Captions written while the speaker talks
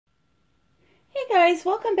guys,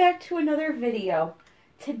 welcome back to another video.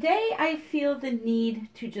 Today I feel the need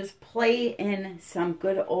to just play in some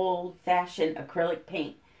good old-fashioned acrylic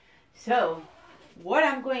paint. So what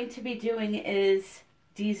I'm going to be doing is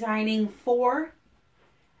designing 4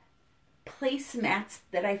 placemats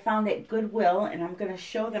that I found at Goodwill, and I'm going to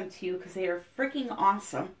show them to you because they are freaking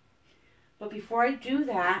awesome. But before I do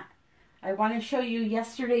that, I want to show you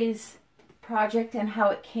yesterday's project and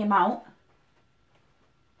how it came out.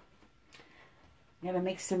 I'm going to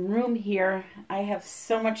make some room here. I have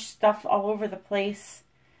so much stuff all over the place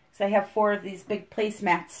because I have 4 of these big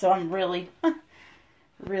placemats, so I'm really,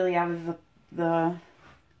 really out of the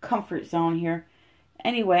comfort zone here.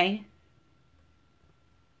 Anyway,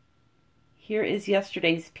 here is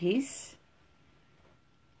yesterday's piece.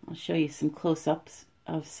 I'll show you some close-ups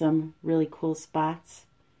of some really cool spots.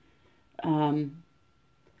 I'm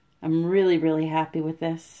really, really happy with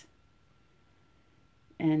this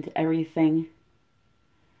and everything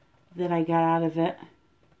that I got out of it.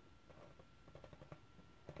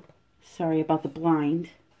 Sorry about the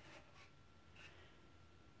blind.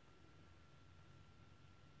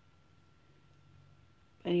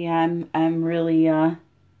 But yeah, I'm really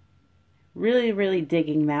really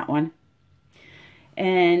digging that one.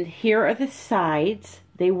 And here are the sides.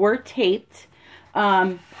 They were taped.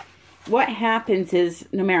 What happens is,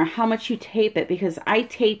 no matter how much you tape it, because I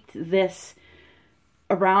taped this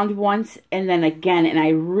around once and then again, and I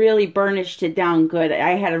really burnished it down good.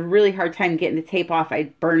 I had a really hard time getting the tape off.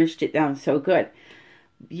 I burnished it down so good.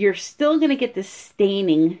 You're still going to get the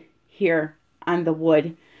staining here on the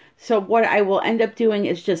wood. So what I will end up doing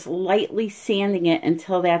is just lightly sanding it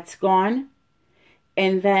until that's gone.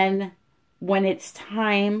 And then when it's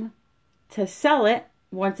time to sell it,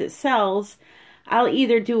 once it sells, I'll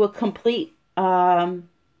either do a complete flood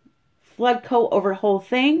coat over the whole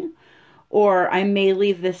thing, or I may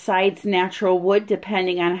leave the sides natural wood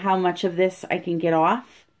depending on how much of this I can get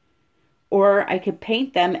off. Or I could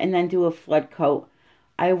paint them and then do a flood coat.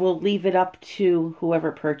 I will leave it up to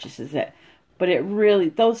whoever purchases it. But it really,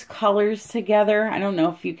 those colors together, I don't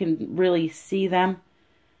know if you can really see them.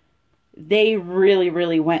 They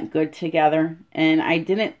really went good together. And I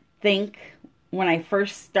didn't think when I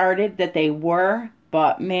first started that they were,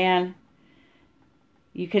 but man,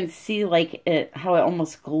 you can see like how it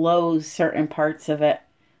almost glows certain parts of it.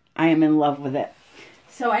 I am in love with it.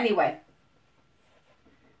 So anyway,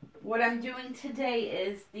 what I'm doing today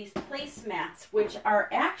is these placemats, which are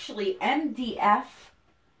actually MDF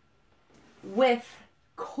with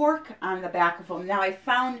cork on the back of them. Now I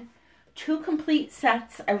found 2 complete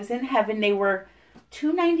sets. I was in heaven. They were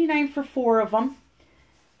 $2.99 for 4 of them,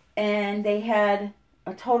 and they had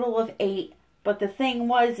a total of 8. But the thing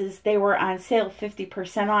was, is they were on sale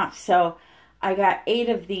 50% off. So I got 8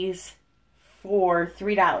 of these for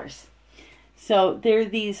 $3. So they're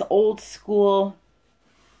these old school,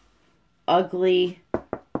 ugly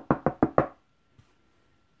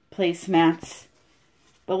placemats.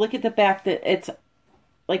 But look at the back, that it's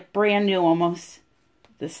like brand new almost.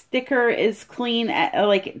 The sticker is clean,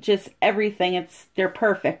 like just everything. They're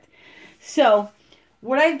perfect. So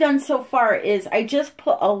what I've done so far is I just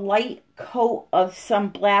put a light coat of some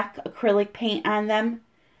black acrylic paint on them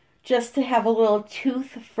just to have a little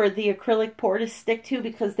tooth for the acrylic pour to stick to,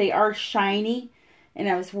 because they are shiny and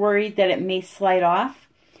I was worried that it may slide off.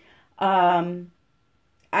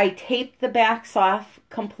 I taped the backs off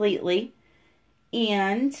completely,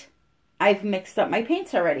 and I've mixed up my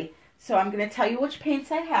paints already. So I'm going to tell you which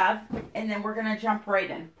paints I have, and then we're going to jump right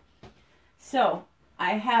in. So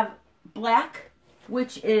I have black,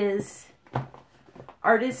 which is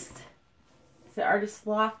Artist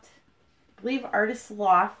Loft, I believe Artist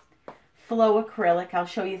Loft Flow Acrylic. I'll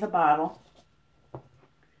show you the bottle.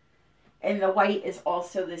 And the white is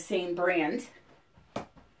also the same brand.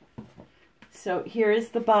 So here is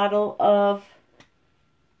the bottle of,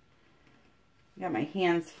 I got my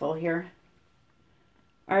hands full here,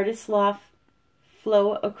 Artist Loft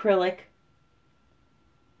Flow Acrylic.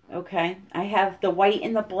 Okay, I have the white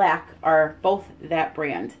and the black are both that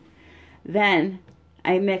brand. Then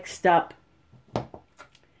I mixed up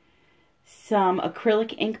some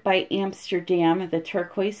acrylic ink by Amsterdam, the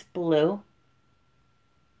turquoise blue.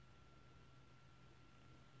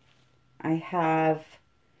 I have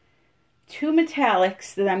 2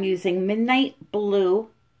 metallics that I'm using, Midnight Blue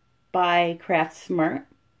by Craft Smart.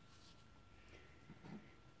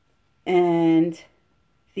 And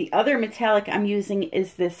the other metallic I'm using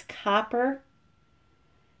is this copper,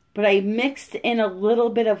 but I mixed in a little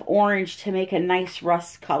bit of orange to make a nice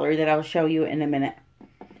rust color that I'll show you in a minute.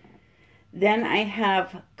 Then I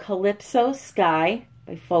have Calypso Sky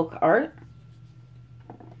by Folk Art.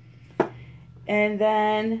 And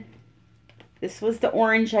then this was the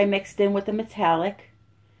orange I mixed in with the metallic.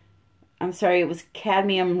 I'm sorry, it was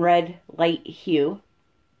cadmium red light hue.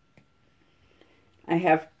 I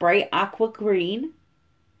have bright aqua green,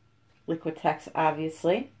 Liquitex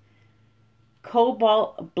obviously,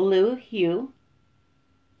 cobalt blue hue,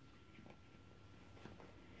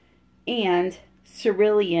 and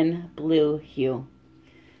cerulean blue hue.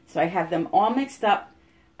 So I have them all mixed up.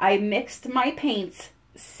 I mixed my paints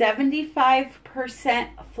 75%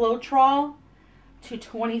 Floetrol to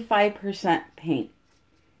 25% paint.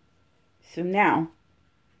 So now,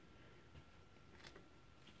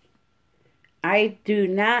 I do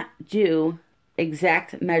not do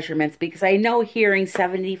exact measurements because I know hearing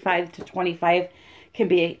 75 to 25 can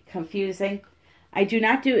be confusing. I do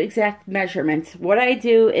not do exact measurements. What I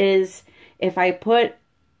do is if I put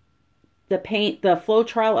the paint, the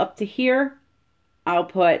Floetrol up to here, I'll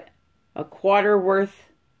put a quarter worth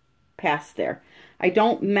past there. I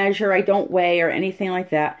don't measure, I don't weigh or anything like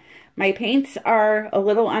that. My paints are a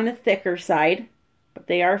little on the thicker side, but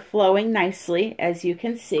they are flowing nicely, as you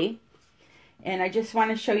can see. And I just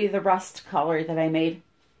want to show you the rust color that I made.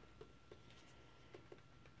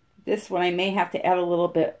 This one I may have to add a little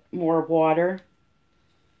bit more water.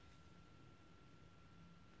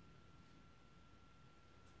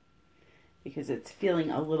 Because it's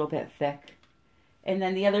feeling a little bit thick. And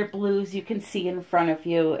then the other blues you can see in front of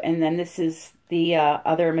you. And then this is the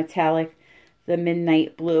other metallic, the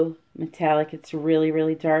midnight blue metallic. It's really,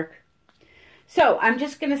 really dark. So I'm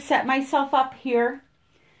just going to set myself up here.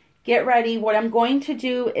 Get ready. What I'm going to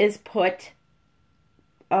do is put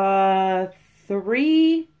 4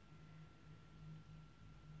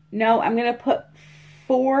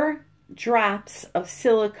 drops of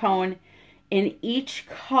silicone in each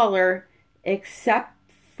color except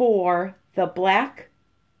for the black,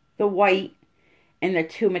 the white, and the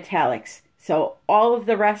 2 metallics. So all of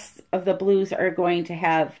the rest of the blues are going to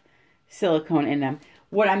have silicone in them.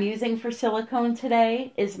 What I'm using for silicone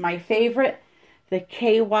today is my favorite, the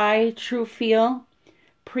KY True Feel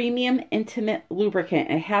Premium Intimate Lubricant.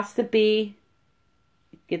 It has to be,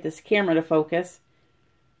 get this camera to focus.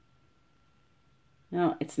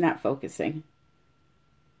 No, it's not focusing.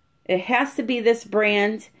 It has to be this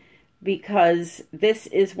brand because this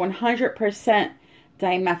is 100%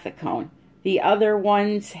 dimethicone. The other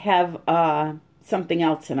ones have something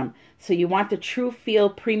else in them. So you want the True Feel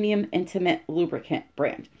Premium Intimate Lubricant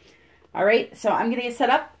brand. All right, so I'm going to get set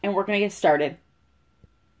up and we're going to get started.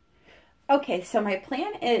 Okay, so my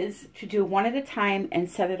plan is to do one at a time and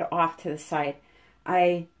set it off to the side.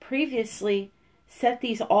 I previously set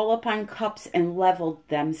these all up on cups and leveled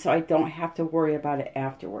them so I don't have to worry about it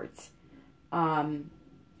afterwards.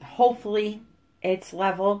 Hopefully it's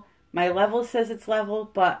level. My level says it's level,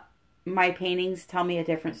 but my paintings tell me a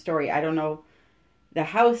different story. I don't know, the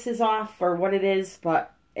house is off or what it is,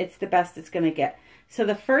 but it's the best it's going to get. So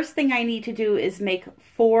the first thing I need to do is make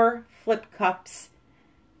 4 flip cups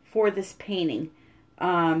for this painting.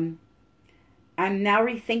 I'm now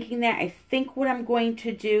rethinking that. I think what I'm going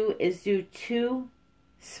to do is do 2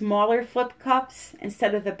 smaller flip cups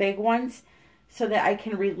instead of the big ones so that I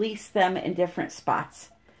can release them in different spots.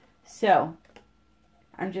 So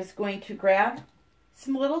I'm just going to grab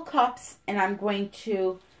some little cups and I'm going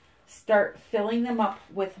to start filling them up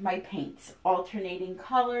with my paints, alternating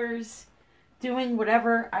colors, doing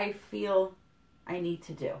whatever I feel I need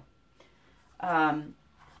to do. I'm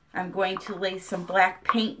going to lay some black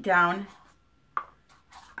paint down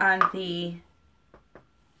on the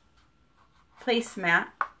placemat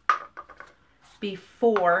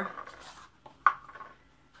before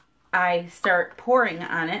I start pouring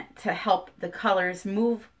on it to help the colors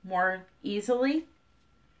move more easily.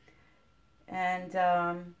 And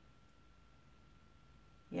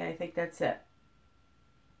yeah, I think that's it.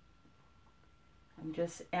 I'm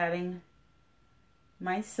just adding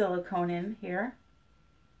my silicone in here.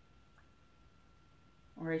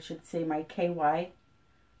 Or I should say my KY,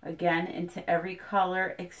 again, into every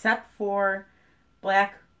color except for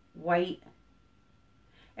black, white.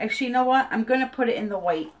 Actually, you know what? I'm going to put it in the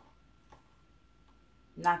white,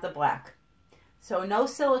 not the black. So no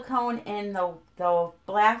silicone in the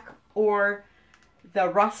black or the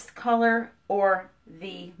rust color or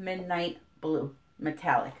the midnight blue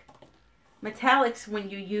metallic. Metallics,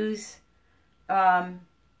 when you use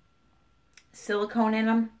silicone in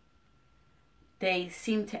them, they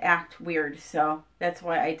seem to act weird, so that's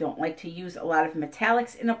why I don't like to use a lot of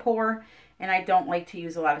metallics in a pour, and I don't like to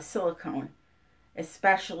use a lot of silicone,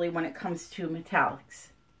 especially when it comes to metallics.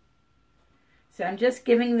 So I'm just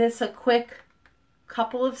giving this a quick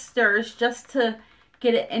couple of stirs just to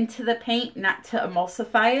get it into the paint, not to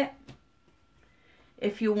emulsify it.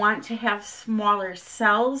 If you want to have smaller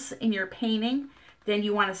cells in your painting, then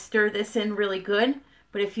you want to stir this in really good.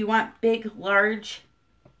 But if you want big, large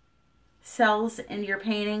cells in your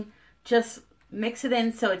painting, just mix it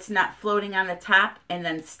in so it's not floating on the top, and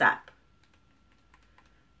then stop.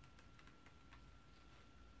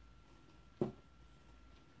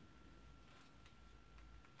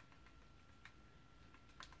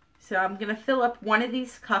 So I'm going to fill up one of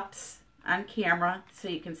these cups on camera so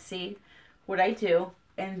you can see what I do,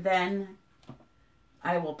 and then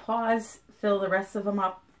I will pause, fill the rest of them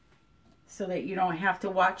up so that you don't have to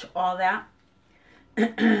watch all that.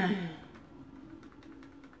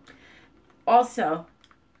 Also,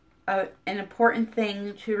 an important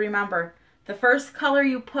thing to remember, the first color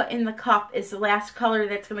you put in the cup is the last color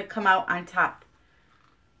that's going to come out on top.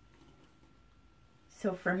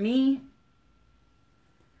 So for me,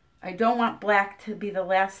 I don't want black to be the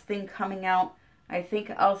last thing coming out. I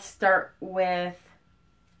think I'll start with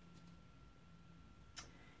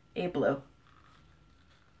a blue.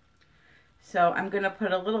 So I'm going to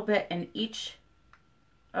put a little bit in each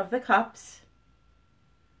of the cups.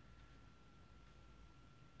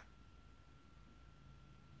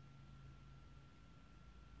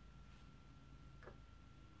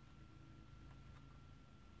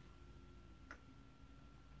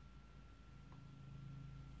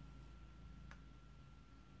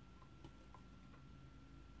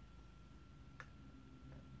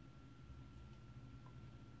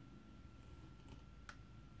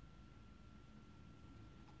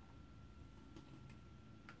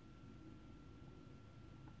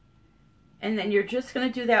 And then you're just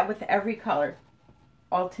going to do that with every color,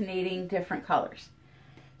 alternating different colors.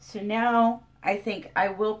 So now I think I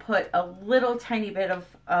will put a little tiny bit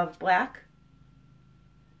of black.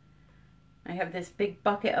 I have this big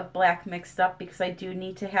bucket of black mixed up because I do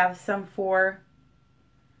need to have some for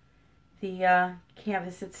the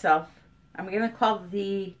canvas itself. I'm going to call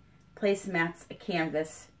the placemats a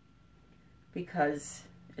canvas because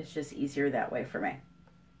it's just easier that way for me.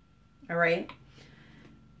 All right.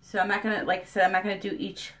 So I'm not going to, like I said, I'm not going to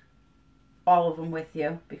do all of them with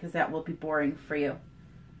you because that will be boring for you.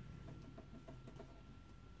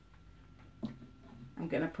 I'm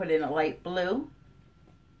going to put in a light blue.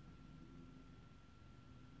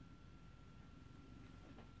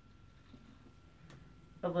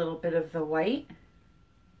 A little bit of the white.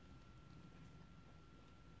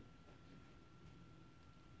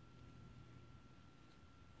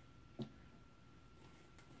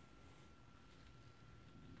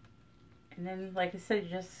 And then, like I said, you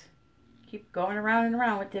just keep going around and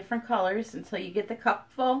around with different colors until you get the cup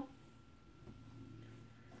full.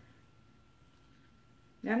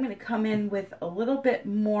 Now I'm going to come in with a little bit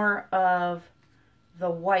more of the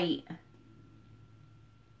white.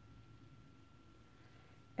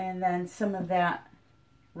 And then some of that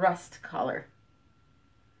rust color.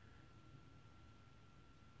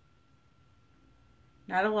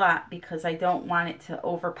 Not a lot because I don't want it to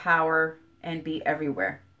overpower and be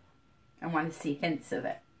everywhere. I want to see hints of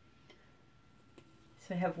it.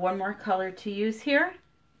 So I have one more color to use here.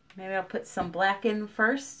 Maybe I'll put some black in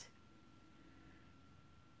first.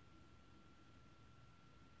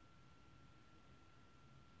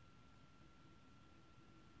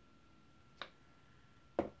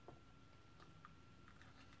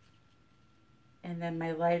 And then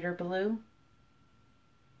my lighter blue.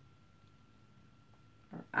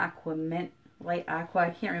 Or aqua mint, light aqua. I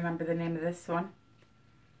can't remember the name of this one.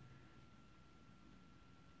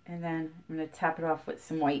 And then I'm going to tap it off with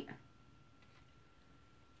some white.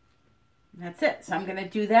 And that's it. So I'm going to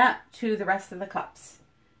do that to the rest of the cups.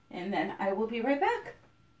 And then I will be right back.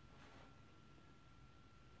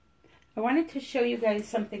 I wanted to show you guys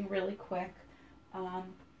something really quick.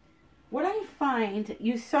 What I find,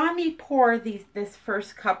 you saw me pour this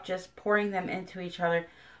first cup, just pouring them into each other.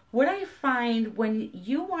 What I find when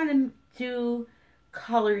you want to do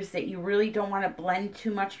colors that you really don't want to blend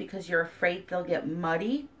too much because you're afraid they'll get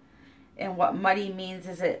muddy. And what muddy means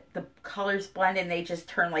is that the colors blend and they just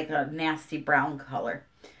turn like a nasty brown color.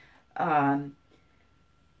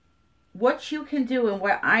 What you can do and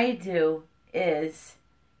what I do is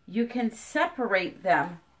you can separate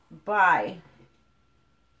them by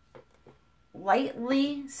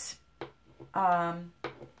lightly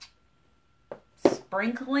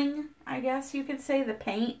sprinkling, I guess you could say, the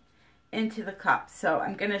paint into the cup. So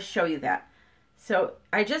I'm going to show you that. So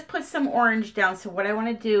I just put some orange down. So what I want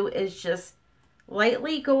to do is just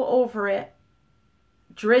lightly go over it,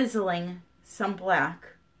 drizzling some black.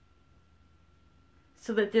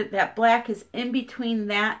 So that that black is in between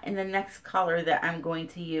that and the next color that I'm going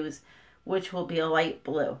to use, which will be a light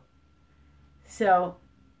blue. So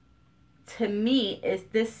to me is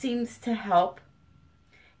this seems to help.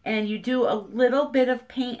 And you do a little bit of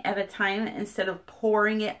paint at a time instead of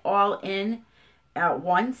pouring it all in at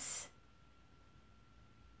once.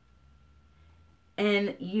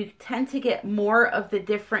 And you tend to get more of the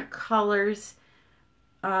different colors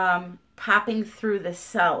popping through the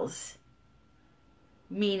cells.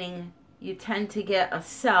 Meaning you tend to get a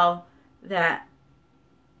cell that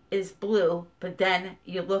is blue, but then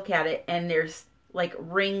you look at it and there's like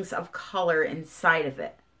rings of color inside of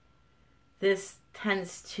it. This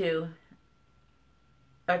tends to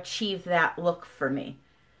achieve that look for me.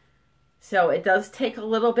 So it does take a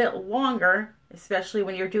little bit longer, especially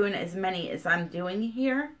when you're doing as many as I'm doing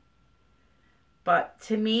here. But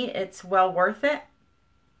to me, it's well worth it.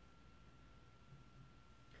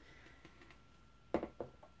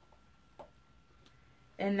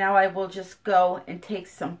 And now I will just go and take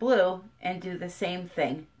some blue and do the same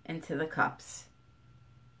thing into the cups.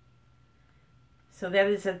 So that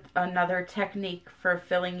is another technique for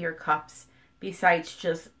filling your cups besides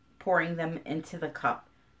just pouring them into the cup.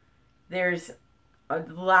 There's a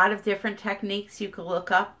lot of different techniques you could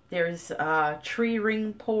look up. There's tree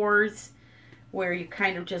ring pours where you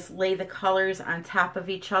kind of just lay the colors on top of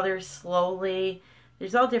each other slowly.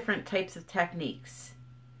 There's all different types of techniques.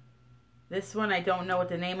 This one, I don't know what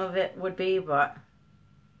the name of it would be, but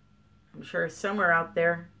I'm sure somewhere out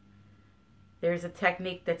there, there's a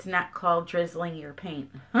technique that's not called drizzling your paint.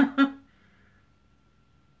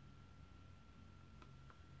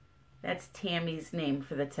 That's Tammy's name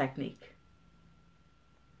for the technique.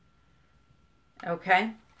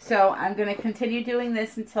 Okay, so I'm going to continue doing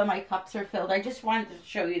this until my cups are filled. I just wanted to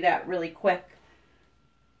show you that really quick.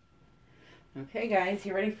 Okay, guys,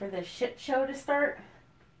 you ready for the shit show to start?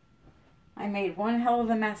 I made one hell of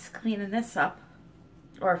a mess cleaning this up,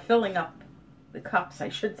 or filling up the cups, I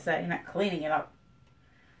should say, not cleaning it up.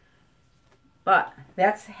 But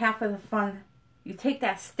that's half of the fun. You take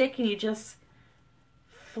that stick and you just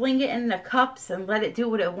fling it in the cups and let it do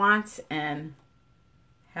what it wants and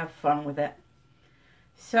have fun with it.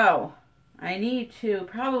 So I need to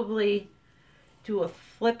probably do a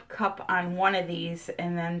flip cup on one of these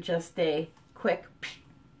and then just a quick,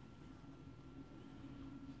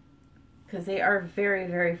 because they are very,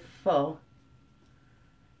 very full.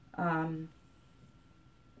 You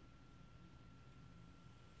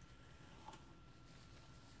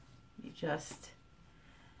just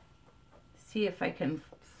see if I can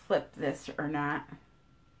flip this or not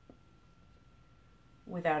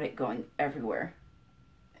without it going everywhere.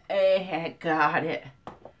 Hey, I got it.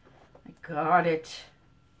 I got it.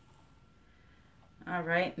 All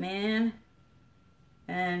right, man.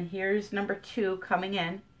 And here's number 2 coming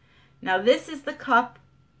in. Now this is the cup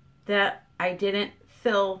that I didn't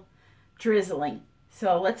fill drizzling.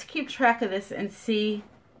 So let's keep track of this and see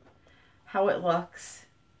how it looks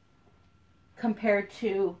compared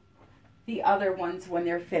to the other ones when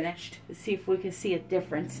they're finished. To see if we can see a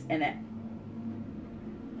difference in it.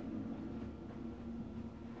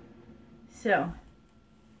 So,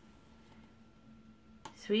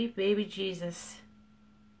 sweet baby Jesus.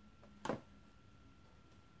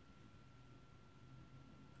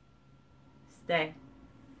 Stay.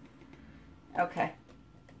 Okay.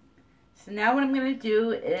 So now what I'm going to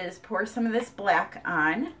do is pour some of this black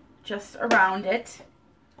on, just around it.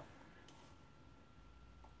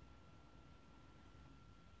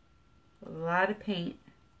 A lot of paint.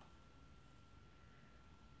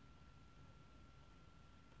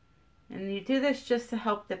 And you do this just to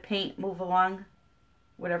help the paint move along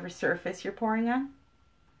whatever surface you're pouring on.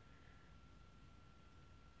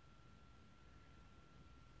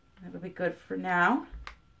 That'll be good for now.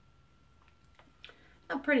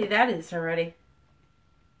 How pretty that is already.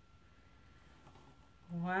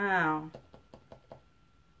 Wow.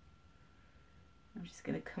 I'm just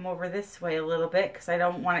going to come over this way a little bit because I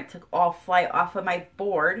don't want it to all fly off of my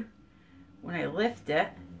board when I lift it.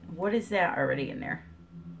 What is that already in there?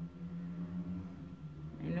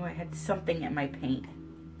 I knew I had something in my paint.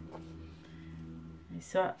 I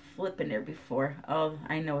saw it flip in there before. Oh,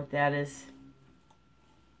 I know what that is.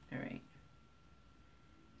 All right.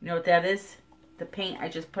 You know what that is? The paint I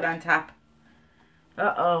just put on top.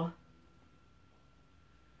 Uh-oh.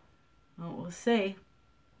 Well, we'll see.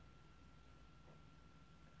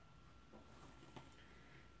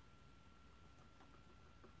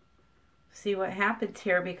 See what happens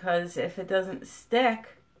here, because if it doesn't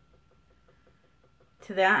stick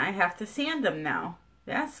to that, I have to sand them now.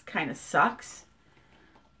 That's kind of sucks.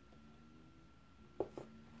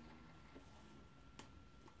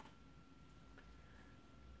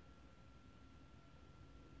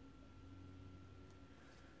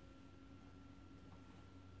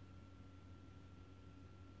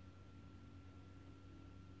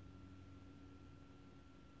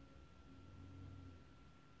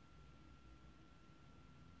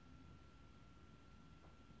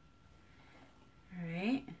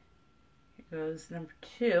 goes number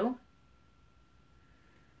 2.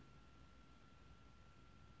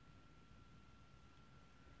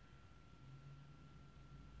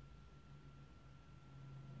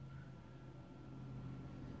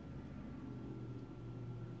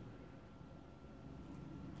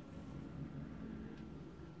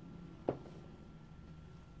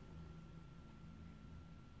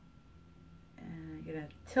 And I'm going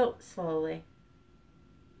to tilt slowly.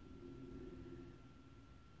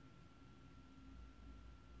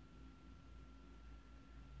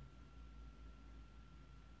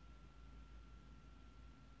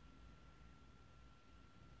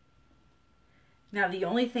 Now the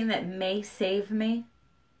only thing that may save me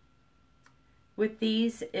with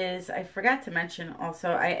these is, I forgot to mention also,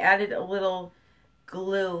 I added a little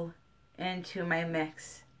glue into my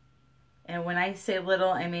mix. And when I say little,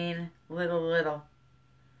 I mean little.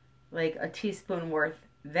 Like a teaspoon worth.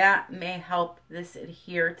 That may help this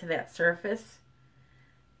adhere to that surface.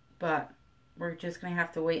 But we're just going to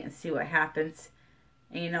have to wait and see what happens.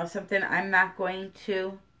 And you know something, I'm not going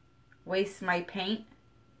to waste my paint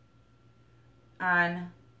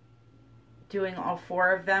on doing all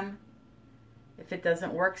 4 of them if it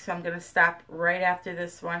doesn't work, so I'm going to stop right after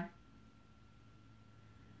this one.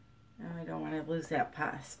 Oh, I don't want to lose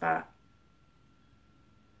that spot.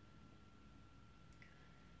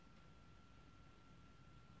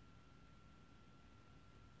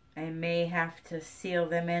 I may have to seal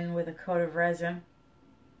them in with a coat of resin.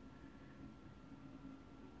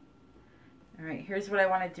 Alright, here's what I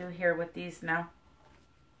want to do here with these now.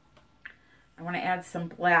 I want to add some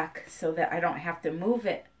black so that I don't have to move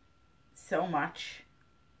it so much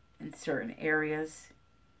in certain areas.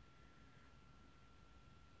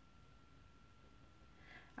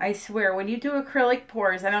 I swear, when you do acrylic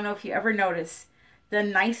pours, I don't know if you ever notice, the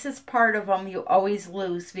nicest part of them you always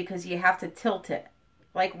lose because you have to tilt it.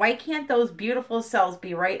 Like, why can't those beautiful cells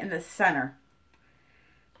be right in the center?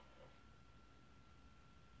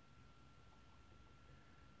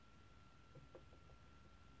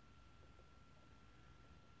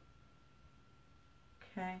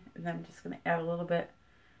 Okay, and then I'm just going to add a little bit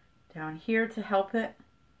down here to help it.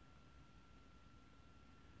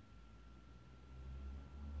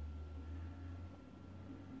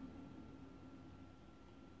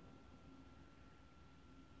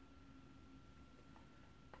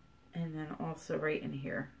 And then also right in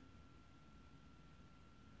here.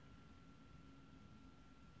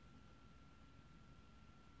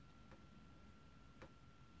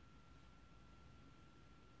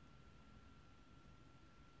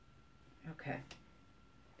 Okay.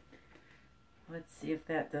 Let's see if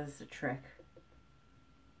that does the trick.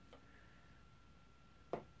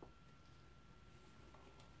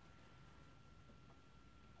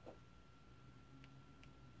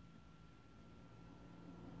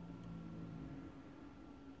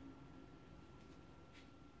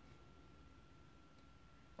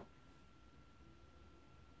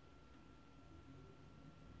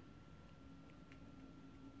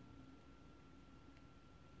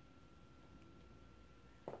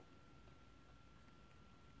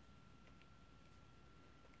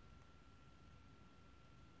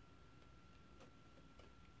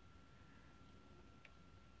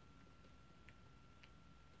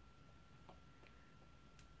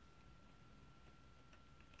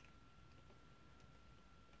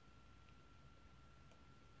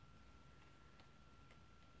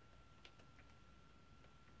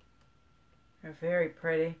 They're very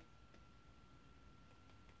pretty.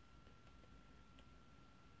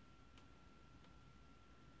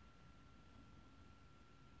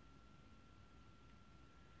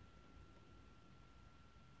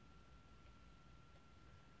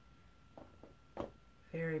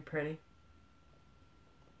 Very pretty.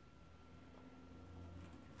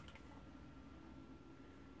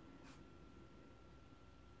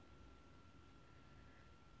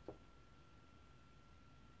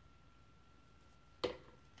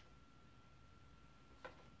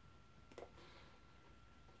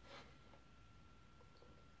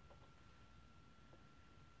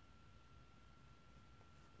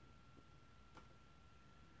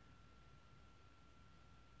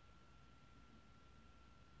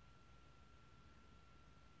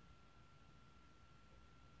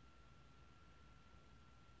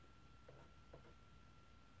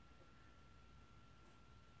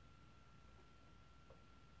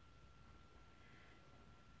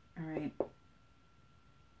 All right.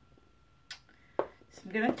 So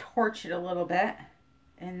I'm going to torch it a little bit.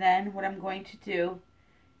 And then what I'm going to do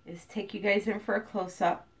is take you guys in for a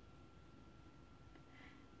close-up.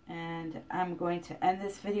 And I'm going to end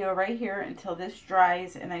this video right here until this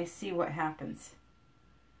dries and I see what happens.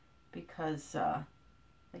 because,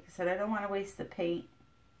 like I said, I don't want to waste the paint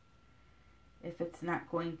if it's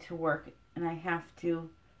not going to work, and I have to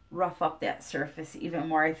rough up that surface even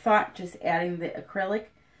more. I thought just adding the acrylic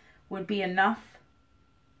would be enough,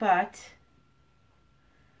 but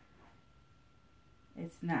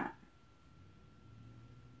it's not.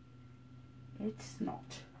 It's not.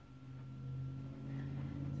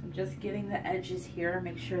 I'm just getting the edges here,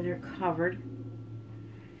 make sure they're covered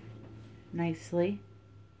nicely.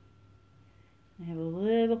 I have a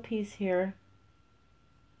little piece here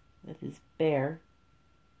that is bare.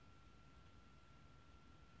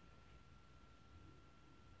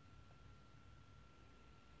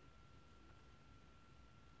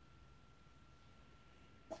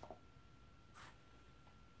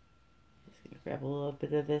 Just gonna grab a little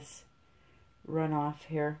bit of this runoff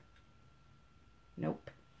here. Nope,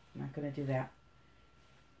 I'm not gonna do that.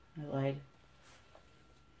 I lied.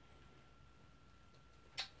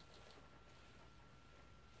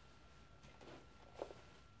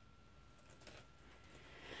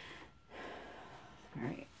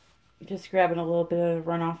 Alright, just grabbing a little bit of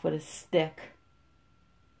runoff with a stick.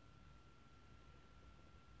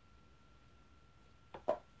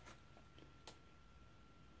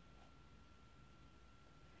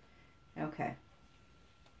 Okay,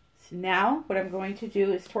 so now what I'm going to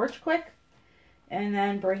do is torch quick and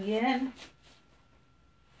then bring in,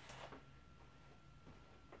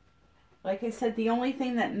 like I said, the only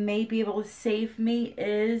thing that may be able to save me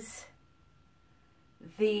is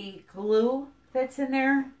the glue that's in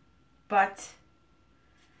there, but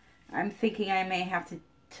I'm thinking I may have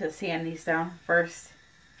to sand these down first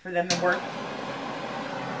for them to work.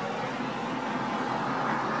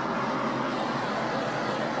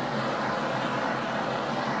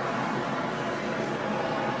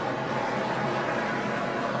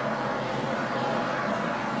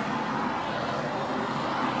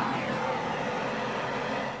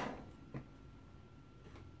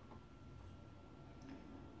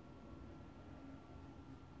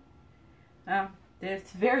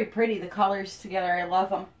 It's very pretty, the colors together. I love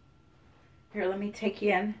them. Here, let me take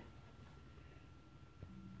you in.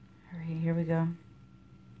 All right, here we go.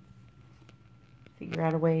 Figure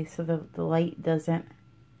out a way so the light doesn't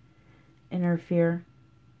interfere.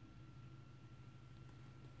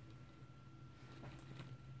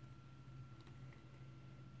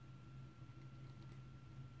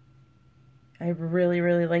 I really,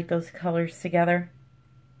 really like those colors together.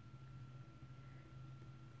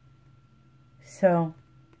 So,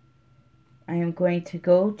 I am going to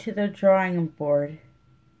go to the drawing board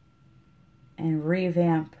and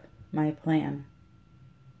revamp my plan.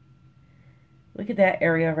 Look at that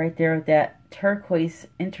area right there with that turquoise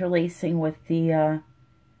interlacing with the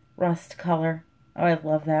rust color. Oh, I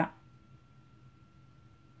love that.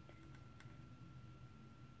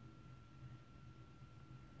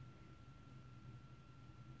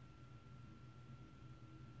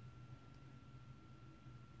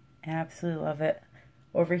 Absolutely love it.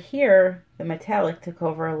 Over here, the metallic took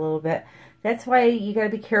over a little bit. That's why you got to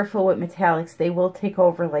be careful with metallics. They will take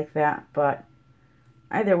over like that, but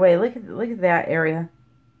either way, look at that area.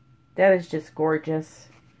 That is just gorgeous.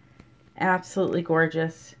 Absolutely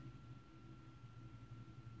gorgeous.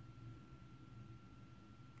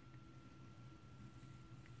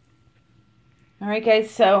 Alright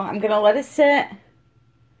guys, so I'm going to let it sit.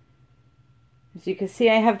 As you can see,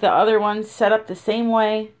 I have the other ones set up the same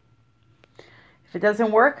way. If it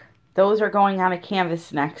doesn't work, those are going on a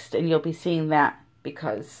canvas next, and you'll be seeing that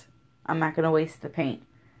because I'm not going to waste the paint.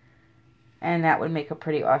 And that would make a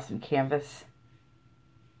pretty awesome canvas.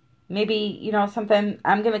 Maybe, you know, something,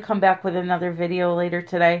 I'm going to come back with another video later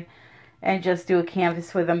today and just do a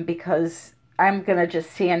canvas with them because I'm going to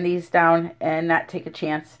just sand these down and not take a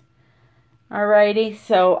chance. Alrighty,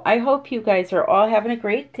 so I hope you guys are all having a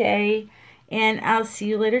great day, and I'll see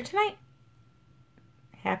you later tonight.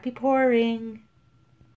 Happy pouring.